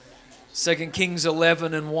2 Kings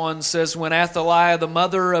 11:1 says, when Athaliah, the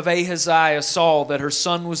mother of Ahaziah, saw that her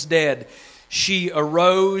son was dead, she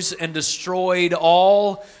arose and destroyed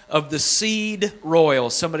all of the seed royal.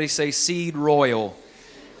 Somebody say seed royal.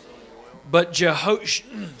 But Jehosheba,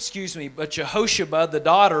 the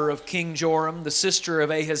daughter of King Joram, the sister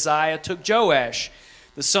of Ahaziah, took Joash,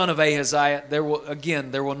 the son of Ahaziah. There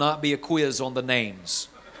will not be a quiz on the names.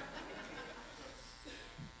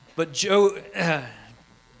 But let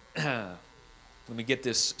me get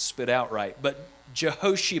this spit out right. But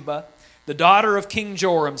Jehosheba, the daughter of King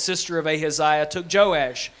Joram, sister of Ahaziah, took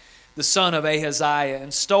Joash, the son of Ahaziah,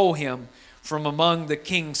 and stole him from among the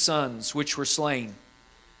king's sons which were slain.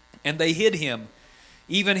 And they hid him,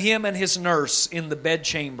 even him and his nurse, in the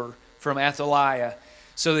bedchamber from Athaliah,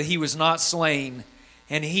 so that he was not slain.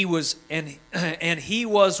 And he was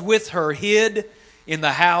with her hid in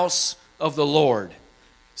the house of the Lord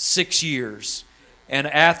 6 years. And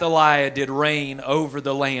Athaliah did reign over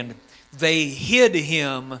the land. They hid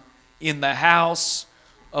him in the house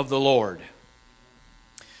of the Lord.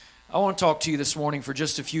 I want to talk to you this morning for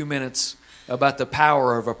just a few minutes about the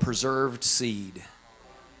power of a preserved seed.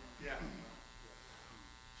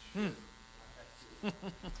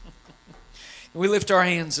 We lift our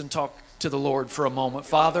hands and talk to the Lord for a moment.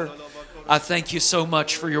 Father, I thank you so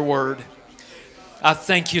much for your word. I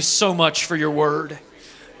thank you so much for your word.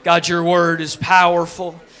 God, your word is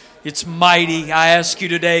powerful. It's mighty. I ask you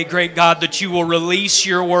today, great God, that you will release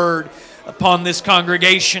your word upon this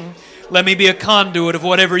congregation. Let me be a conduit of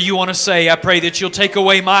whatever you want to say. I pray that you'll take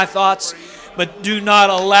away my thoughts, but do not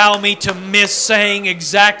allow me to miss saying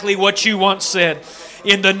exactly what you once said.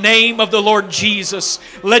 In the name of the Lord Jesus,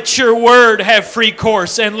 let your word have free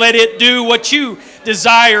course and let it do what you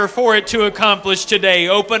desire for it to accomplish today.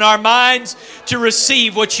 Open our minds to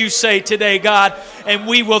receive what you say today, God, and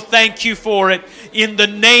we will thank you for it in the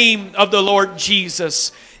name of the Lord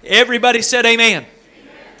Jesus. Everybody said amen.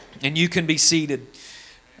 And you can be seated.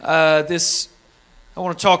 I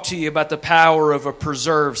want to talk to you about the power of a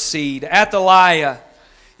preserved seed. Athaliah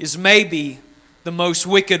is maybe the most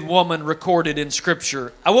wicked woman recorded in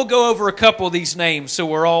Scripture. I will go over a couple of these names so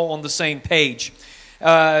we're all on the same page.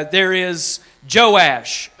 There is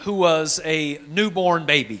Joash, who was a newborn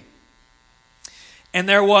baby. And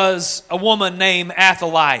there was a woman named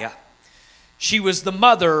Athaliah. She was the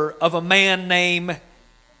mother of a man named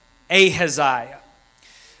Ahaziah.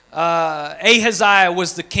 Ahaziah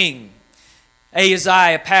was the king.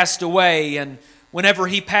 Ahaziah passed away, and whenever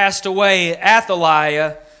he passed away,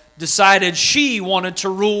 Athaliah decided she wanted to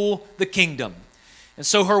rule the kingdom. And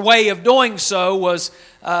so her way of doing so was,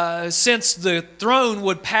 since the throne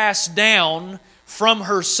would pass down from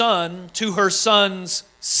her son to her son's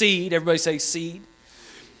seed, everybody say seed,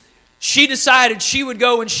 she decided she would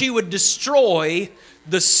go and she would destroy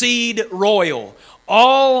the seed royal,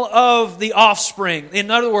 all of the offspring.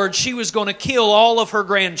 In other words, she was going to kill all of her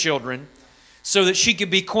grandchildren so that she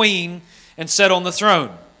could be queen and sit on the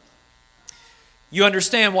throne. You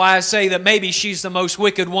understand why I say that maybe she's the most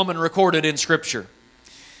wicked woman recorded in Scripture.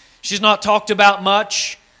 She's not talked about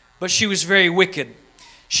much, but she was very wicked.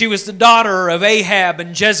 She was the daughter of Ahab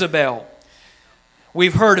and Jezebel.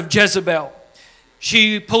 We've heard of Jezebel.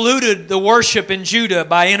 She polluted the worship in Judah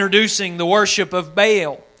by introducing the worship of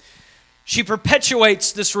Baal. She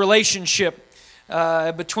perpetuates this relationship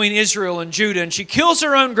between Israel and Judah, and she kills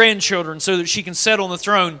her own grandchildren so that she can sit on the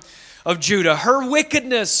throne of Judah. Her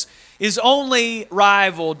wickedness is only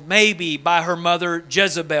rivaled maybe by her mother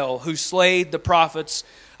Jezebel, who slayed the prophets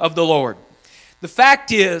of the Lord. The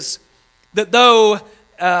fact is that though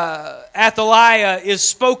Athaliah is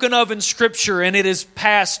spoken of in Scripture and it is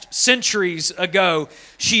passed centuries ago,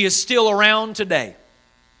 she is still around today.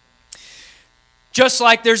 Just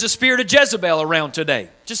like there's a spirit of Jezebel around today.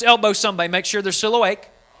 Just elbow somebody, make sure they're still awake.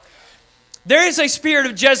 There is a spirit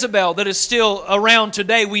of Jezebel that is still around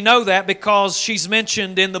today. We know that because she's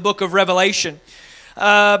mentioned in the book of Revelation.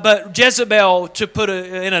 But Jezebel, to put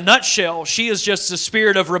it in a nutshell, she is just the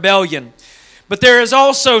spirit of rebellion. But there is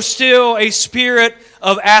also still a spirit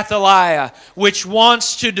of Athaliah, which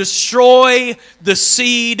wants to destroy the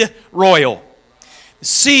seed royal.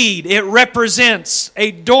 Seed, it represents a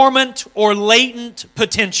dormant or latent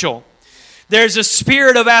potential. There's a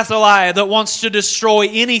spirit of Athaliah that wants to destroy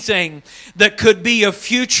anything that could be of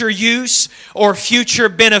future use or future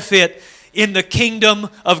benefit in the kingdom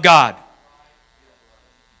of God.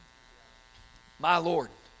 My Lord.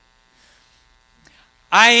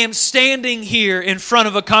 I am standing here in front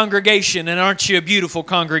of a congregation, and aren't you a beautiful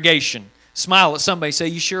congregation? Smile at somebody, say,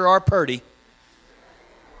 you sure are pretty.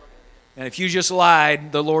 And if you just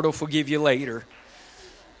lied, the Lord will forgive you later.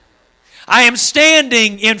 I am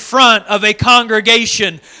standing in front of a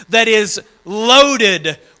congregation that is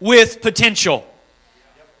loaded with potential.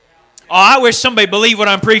 Oh, I wish somebody believed what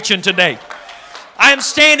I'm preaching today. I am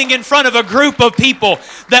standing in front of a group of people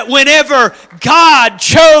that whenever God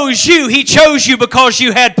chose you, He chose you because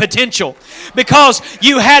you had potential, because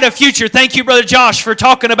you had a future. Thank you, Brother Josh, for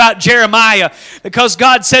talking about Jeremiah, because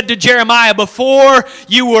God said to Jeremiah, before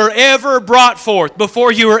you were ever brought forth,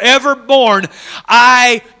 before you were ever born,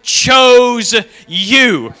 I chose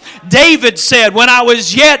you. David said, when I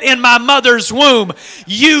was yet in my mother's womb,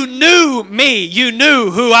 you knew me. You knew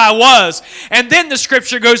who I was. And then the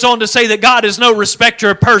scripture goes on to say that God is no respecter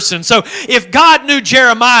of persons. So if God knew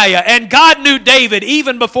Jeremiah and God knew David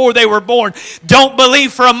even before they were born, don't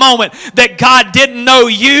believe for a moment that God didn't know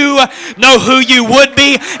you, know who you would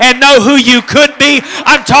be, and know who you could be.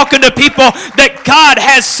 I'm talking to people that God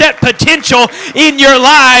has set potential in your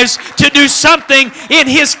lives to do something in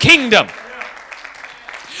His kingdom.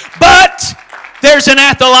 But there's an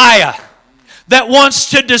Athaliah that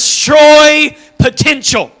wants to destroy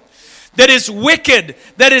potential, that is wicked,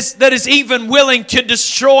 that is even willing to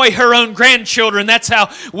destroy her own grandchildren. That's how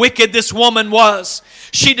wicked this woman was.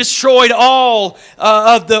 She destroyed all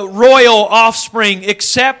of the royal offspring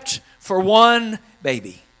except for one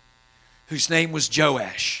baby whose name was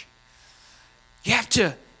Joash. You have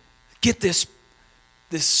to get this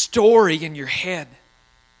story in your head.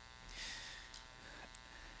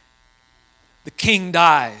 The king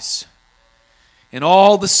dies, and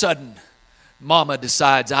all of a sudden, Mama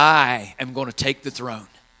decides, I am going to take the throne.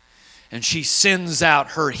 And she sends out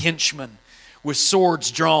her henchmen with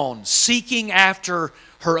swords drawn, seeking after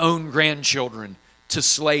her own grandchildren to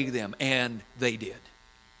slay them, and they did.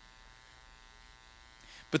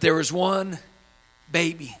 But there was one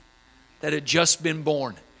baby that had just been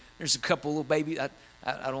born. There's a couple little babies.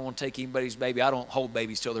 I don't want to take anybody's baby. I don't hold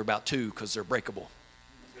babies till they're about 2 because they're breakable.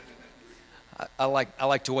 I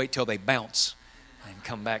like to wait till they bounce and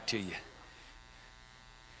come back to you.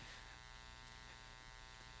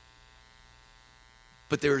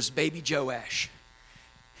 But there's baby Joash,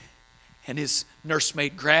 and his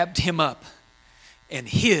nursemaid grabbed him up and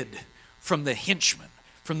hid from the henchmen,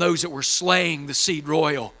 from those that were slaying the seed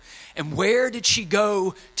royal. And where did she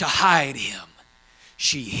go to hide him?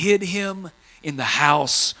 She hid him in the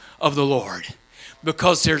house of the Lord.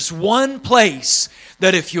 Because there's one place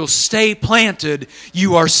that if you'll stay planted,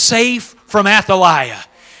 you are safe from Athaliah.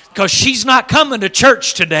 Because she's not coming to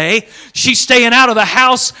church today. She's staying out of the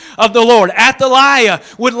house of the Lord. Athaliah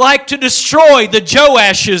would like to destroy the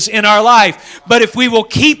Joashes in our life. But if we will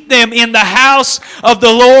keep them in the house of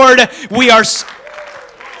the Lord, we are...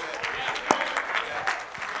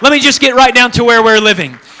 Let me just get right down to where we're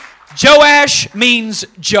living. Joash means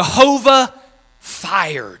Jehovah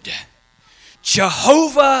fired.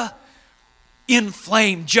 Jehovah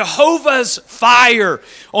inflamed. Jehovah's fire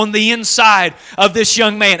on the inside of this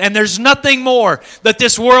young man. And there's nothing more that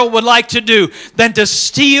this world would like to do than to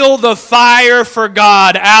steal the fire for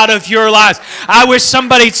God out of your lives. I wish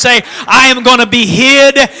somebody'd say, I am going to be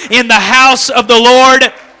hid in the house of the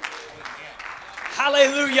Lord.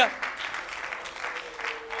 Hallelujah.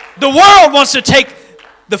 The world wants to take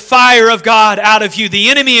the fire of God out of you. The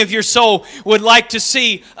enemy of your soul would like to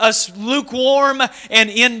see us lukewarm and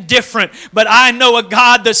indifferent. But I know a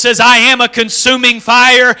God that says, I am a consuming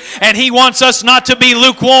fire, and He wants us not to be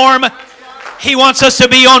lukewarm. He wants us to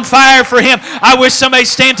be on fire for Him. I wish somebody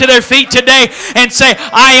stand to their feet today and say,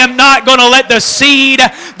 I am not going to let the seed,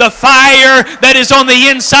 the fire that is on the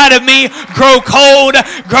inside of me grow cold,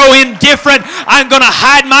 grow indifferent. I'm going to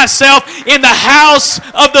hide myself in the house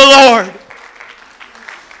of the Lord.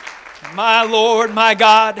 My Lord, my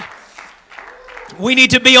God. We need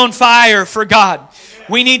to be on fire for God.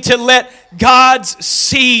 We need to let God's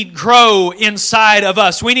seed grow inside of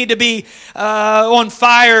us. We need to be on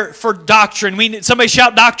fire for doctrine. Somebody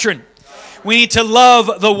shout doctrine. We need to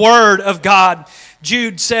love the Word of God.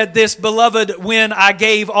 Jude said this, Beloved, when I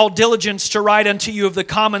gave all diligence to write unto you of the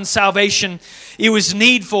common salvation, it was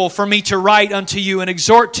needful for me to write unto you and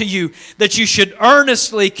exhort to you that you should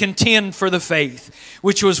earnestly contend for the faith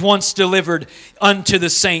which was once delivered unto the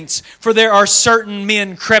saints. For there are certain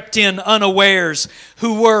men crept in unawares,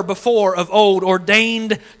 who were before of old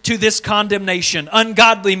ordained to this condemnation,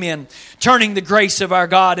 ungodly men, turning the grace of our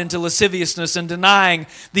God into lasciviousness and denying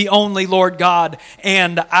the only Lord God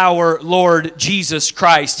and our Lord Jesus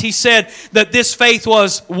Christ. He said that this faith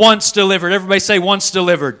was once delivered. Everybody say once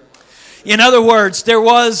delivered. In other words, there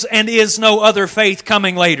was and is no other faith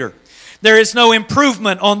coming later. There is no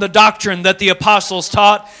improvement on the doctrine that the apostles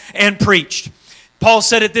taught and preached. Paul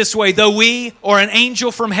said it this way, though we or an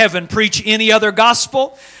angel from heaven preach any other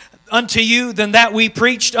gospel unto you than that we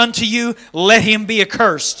preached unto you, let him be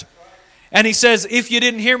accursed. And he says, if you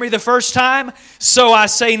didn't hear me the first time, so I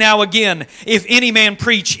say now again, if any man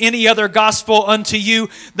preach any other gospel unto you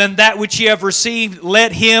than that which ye have received,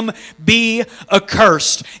 let him be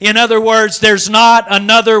accursed. In other words, there's not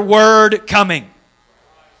another word coming.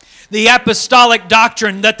 The apostolic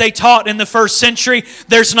doctrine that they taught in the first century,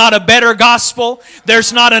 there's not a better gospel,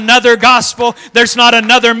 there's not another gospel, there's not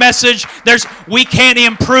another message, we can't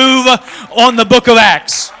improve on the book of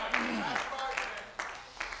Acts.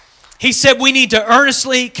 He said we need to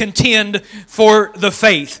earnestly contend for the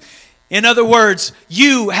faith. In other words,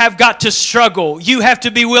 you have got to struggle. You have to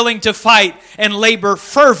be willing to fight and labor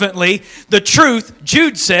fervently. The truth,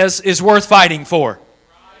 Jude says, is worth fighting for.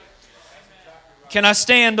 Can I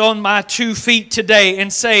stand on my 2 feet today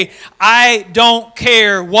and say, I don't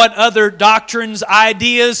care what other doctrines,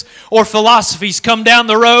 ideas, or philosophies come down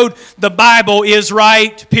the road, the Bible is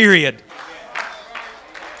right, period.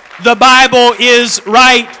 The Bible is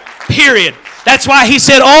right, period. That's why he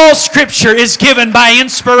said all Scripture is given by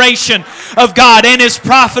inspiration of God and is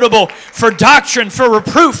profitable for doctrine, for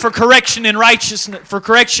reproof, for correction in righteousness,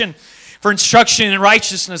 for instruction in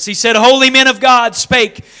righteousness. He said, holy men of God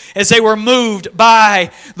spake as they were moved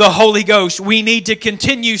by the Holy Ghost. We need to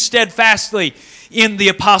continue steadfastly in the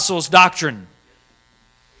apostles' doctrine.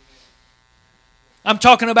 I'm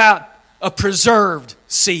talking about a preserved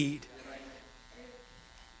seed.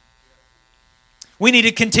 We need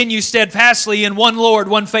to continue steadfastly in one Lord,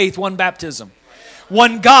 one faith, one baptism.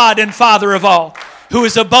 One God and Father of all, who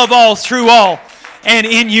is above all, through all, and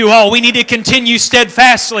in you all. We need to continue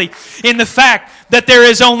steadfastly in the fact that there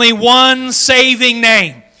is only one saving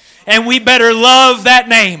name. And we better love that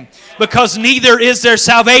name, because neither is there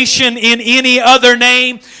salvation in any other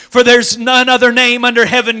name, for there's none other name under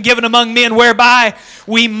heaven given among men whereby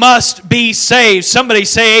we must be saved. Somebody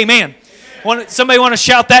say amen. Somebody want to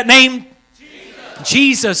shout that name?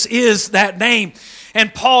 Jesus is that name.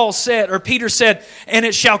 And Peter said, and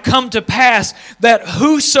it shall come to pass that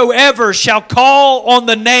whosoever shall call on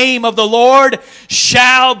the name of the Lord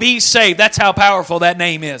shall be saved. That's how powerful that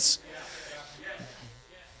name is.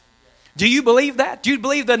 Do you believe that? Do you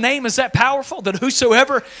believe the name is that powerful? That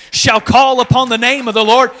whosoever shall call upon the name of the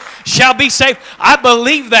Lord shall be saved? I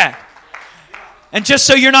believe that. And just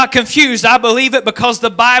so you're not confused, I believe it because the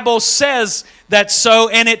Bible says that so,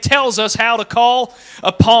 and it tells us how to call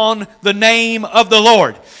upon the name of the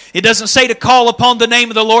Lord. It doesn't say to call upon the name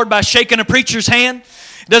of the Lord by shaking a preacher's hand.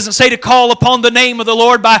 It doesn't say to call upon the name of the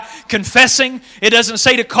Lord by confessing. It doesn't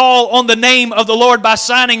say to call on the name of the Lord by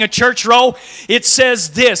signing a church roll. It says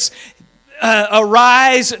this,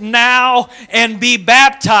 arise now and be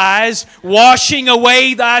baptized, washing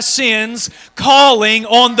away thy sins, calling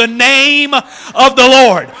on the name of the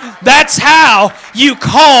Lord. That's how you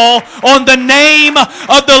call on the name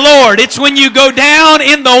of the Lord. It's when you go down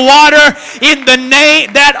in the water in the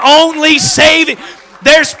name that only saving.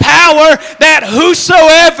 There's power that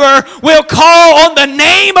whosoever will call on the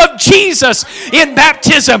name of Jesus in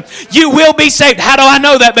baptism, you will be saved. How do I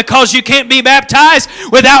know that? Because you can't be baptized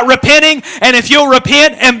without repenting. And if you'll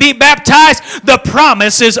repent and be baptized, the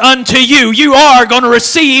promise is unto you. You are going to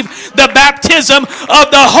receive the baptism of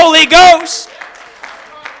the Holy Ghost.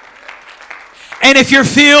 And if you're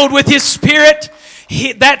filled with His Spirit,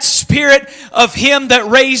 that Spirit of Him that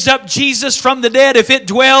raised up Jesus from the dead, if it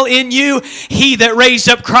dwell in you, He that raised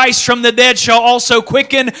up Christ from the dead shall also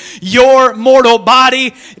quicken your mortal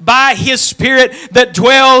body by His Spirit that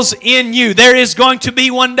dwells in you. There is going to be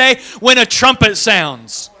one day when a trumpet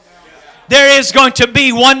sounds. There is going to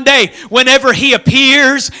be one day whenever He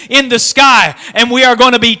appears in the sky, and we are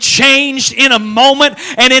going to be changed in a moment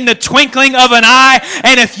and in the twinkling of an eye.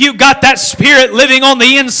 And if you got that Spirit living on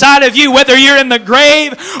the inside of you, whether you're in the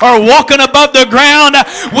grave or walking above the ground,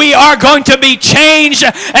 we are going to be changed,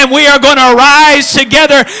 and we are going to rise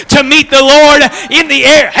together to meet the Lord in the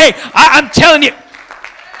air. Hey, I'm telling you,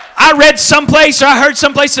 I read someplace, or I heard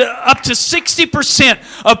someplace that up to 60%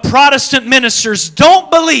 of Protestant ministers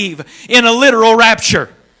don't believe in a literal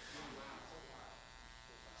rapture.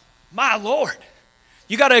 My Lord.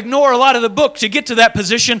 You got to ignore a lot of the book to get to that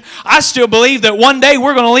position. I still believe that one day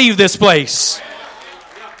we're going to leave this place.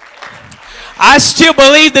 I still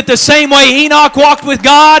believe that the same way Enoch walked with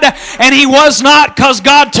God and he was not because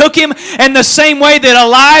God took him, and the same way that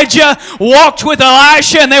Elijah walked with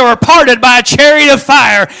Elisha and they were parted by a chariot of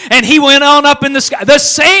fire and he went on up in the sky. The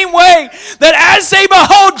same way that as they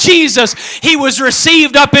behold Jesus, he was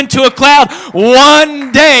received up into a cloud.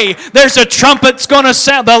 One day there's a trumpet's going to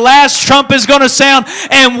sound. The last trump is going to sound,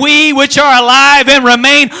 and we which are alive and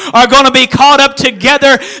remain are going to be caught up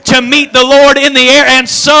together to meet the Lord in the air, and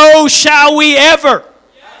so shall we ever.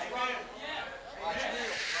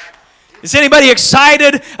 Is anybody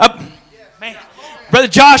excited? Man, Brother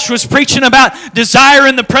Josh was preaching about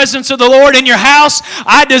desiring the presence of the Lord in your house.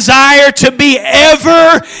 I desire to be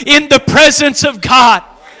ever in the presence of God.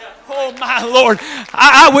 Oh my Lord,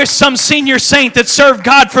 I wish some senior saint that served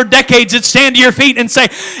God for decades would stand to your feet and say,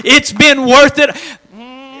 it's been worth it.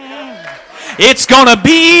 It's going to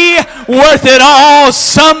be worth it all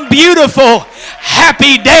some beautiful,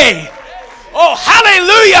 happy day. Oh,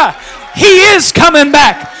 hallelujah. He is coming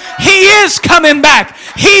back. He is coming back.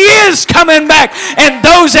 He is coming back. And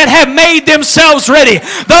those that have made themselves ready,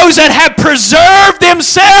 those that have preserved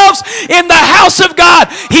themselves in the house of God,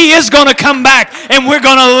 He is going to come back. And we're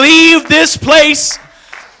going to leave this place.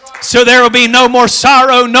 So there will be no more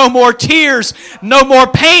sorrow, no more tears, no more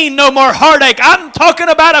pain, no more heartache. I'm talking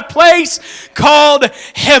about a place called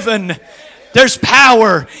heaven. There's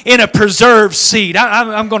power in a preserved seed.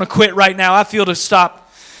 I'm going to quit right now. I feel to stop.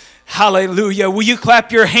 Hallelujah. Will you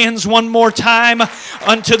clap your hands one more time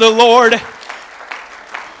unto the Lord?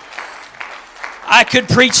 I could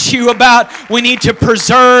preach to you about we need to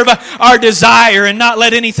preserve our desire and not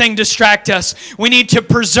let anything distract us. We need to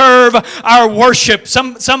preserve our worship.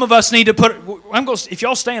 Some of us need to put... if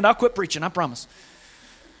y'all stand, I'll quit preaching, I promise.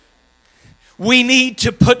 We need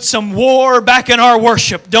to put some war back in our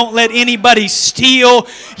worship. Don't let anybody steal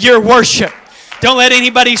your worship. Don't let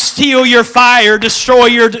anybody steal your fire, destroy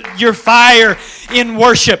your fire in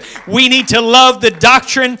worship. We need to love the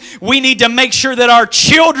doctrine. We need to make sure that our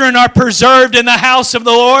children are preserved in the house of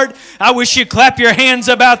the Lord. I wish you'd clap your hands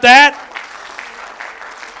about that.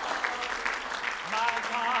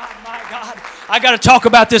 My God. I got to talk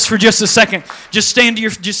about this for just a second. Just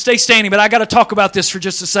stay standing, but I got to talk about this for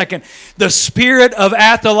just a second. The spirit of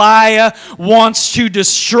Athaliah wants to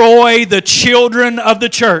destroy the children of the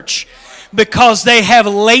church. Because they have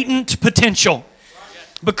latent potential.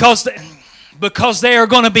 Because they are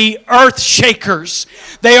going to be earth shakers.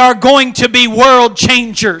 They are going to be world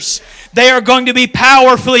changers. They are going to be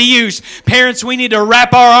powerfully used. Parents, we need to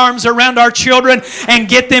wrap our arms around our children and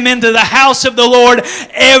get them into the house of the Lord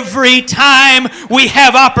every time we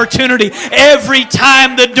have opportunity. Every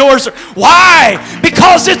time the doors are... Why?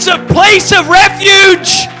 Because it's a place of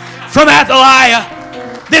refuge from Athaliah.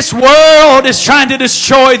 This world is trying to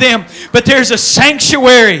destroy them, but there's a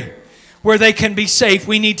sanctuary where they can be safe.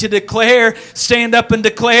 We need to stand up and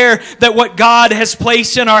declare that what God has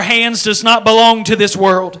placed in our hands does not belong to this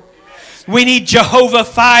world. We need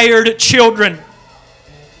Jehovah-fired children.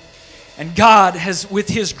 And God has, with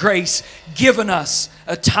His grace, given us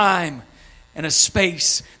a time and a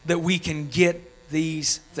space that we can get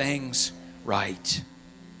these things right.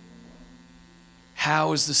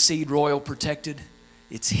 How is the seed royal protected?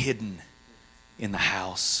 It's hidden in the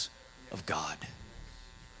house of God.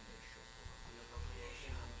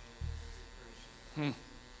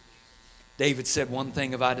 David said, one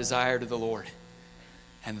thing have I desired of the Lord,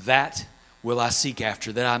 and that will I seek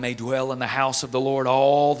after, that I may dwell in the house of the Lord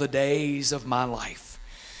all the days of my life,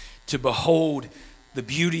 to behold the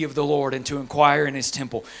beauty of the Lord and to inquire in His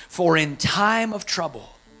temple. For in time of trouble...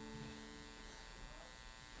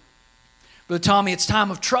 Brother Tommy, it's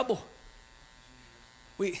time of trouble.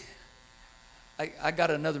 I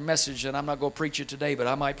got another message, and I'm not going to preach it today, but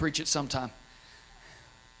I might preach it sometime.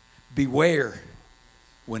 Beware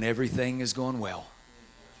when everything is going well.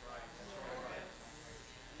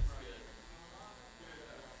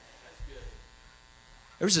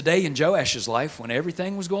 There was a day in Joash's life when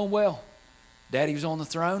everything was going well. Daddy was on the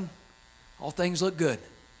throne. All things looked good.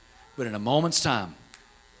 But in a moment's time,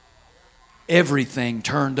 everything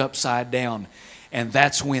turned upside down. And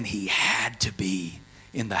that's when he had to be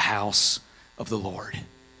in the house of the Lord.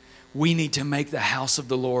 We need to make the house of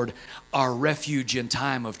the Lord our refuge in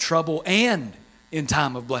time of trouble and in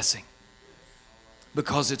time of blessing,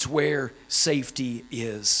 because it's where safety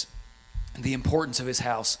is. And the importance of His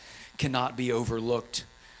house cannot be overlooked.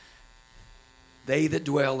 They that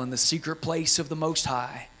dwell in the secret place of the Most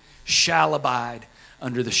High shall abide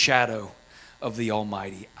under the shadow of the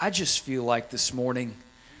Almighty. I just feel like this morning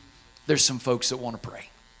there's some folks that want to pray.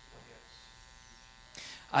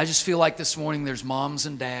 I just feel like this morning there's moms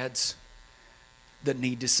and dads that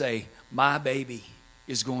need to say, my baby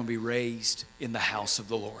is going to be raised in the house of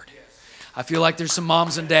the Lord. I feel like there's some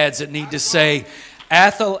moms and dads that need to say,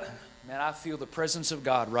 man, I feel the presence of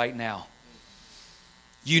God right now.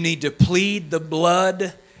 You need to plead the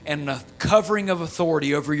blood and the covering of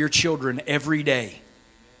authority over your children every day.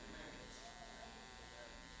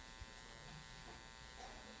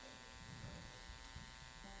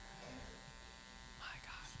 My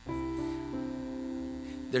God.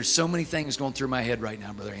 There's so many things going through my head right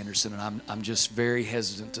now, Brother Anderson, and I'm just very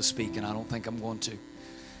hesitant to speak, and I don't think I'm going to.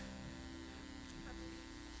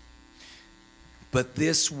 But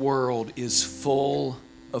this world is full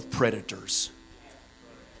of predators.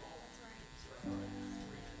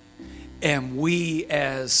 And we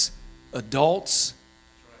as adults,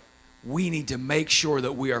 we need to make sure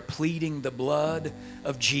that we are pleading the blood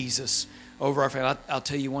of Jesus over our family. I'll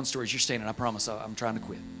tell you one story as you're standing. I promise I'm trying to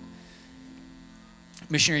quit.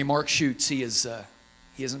 Missionary Mark Schutz, he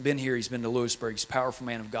hasn't been here. He's been to Lewisburg. He's a powerful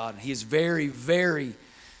man of God. And he is very, very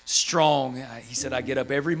strong. He said, I get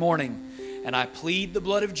up every morning and I plead the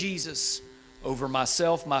blood of Jesus over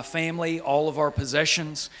myself, my family, all of our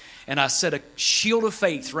possessions. And I set a shield of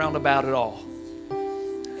faith round about it all.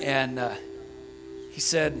 And he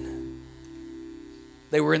said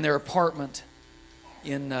they were in their apartment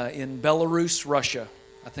in Belarus, Russia,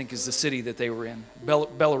 I think is the city that they were in.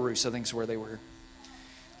 Belarus, I think is where they were.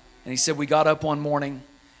 And he said, we got up one morning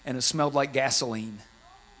and it smelled like gasoline.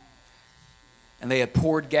 And they had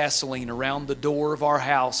poured gasoline around the door of our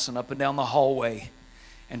house and up and down the hallway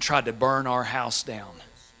and tried to burn our house down.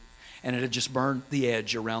 And it had just burned the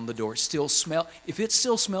edge around the door. If it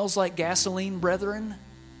still smells like gasoline, brethren,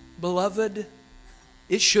 beloved,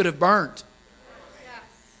 it should have burned.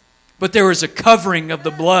 But there was a covering of the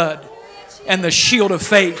blood and the shield of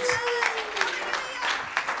faith.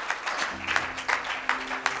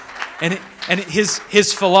 And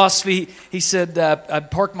his philosophy, he said, I'd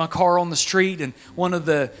park my car on the street, and one of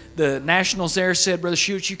the nationals there said, Brother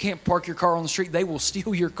Schutz, you can't park your car on the street. They will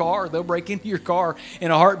steal your car. They'll break into your car in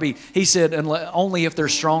a heartbeat. He said, only if they're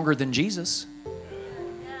stronger than Jesus.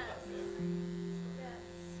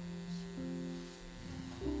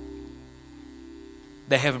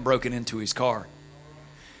 They haven't broken into his car.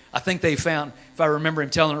 I think they found, if I remember him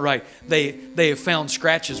telling it right, they have found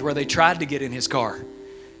scratches where they tried to get in his car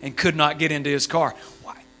and could not get into his car.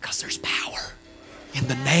 Why? Because there's power in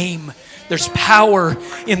the name. There's power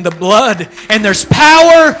in the blood. And there's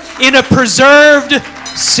power in a preserved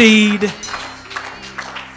seed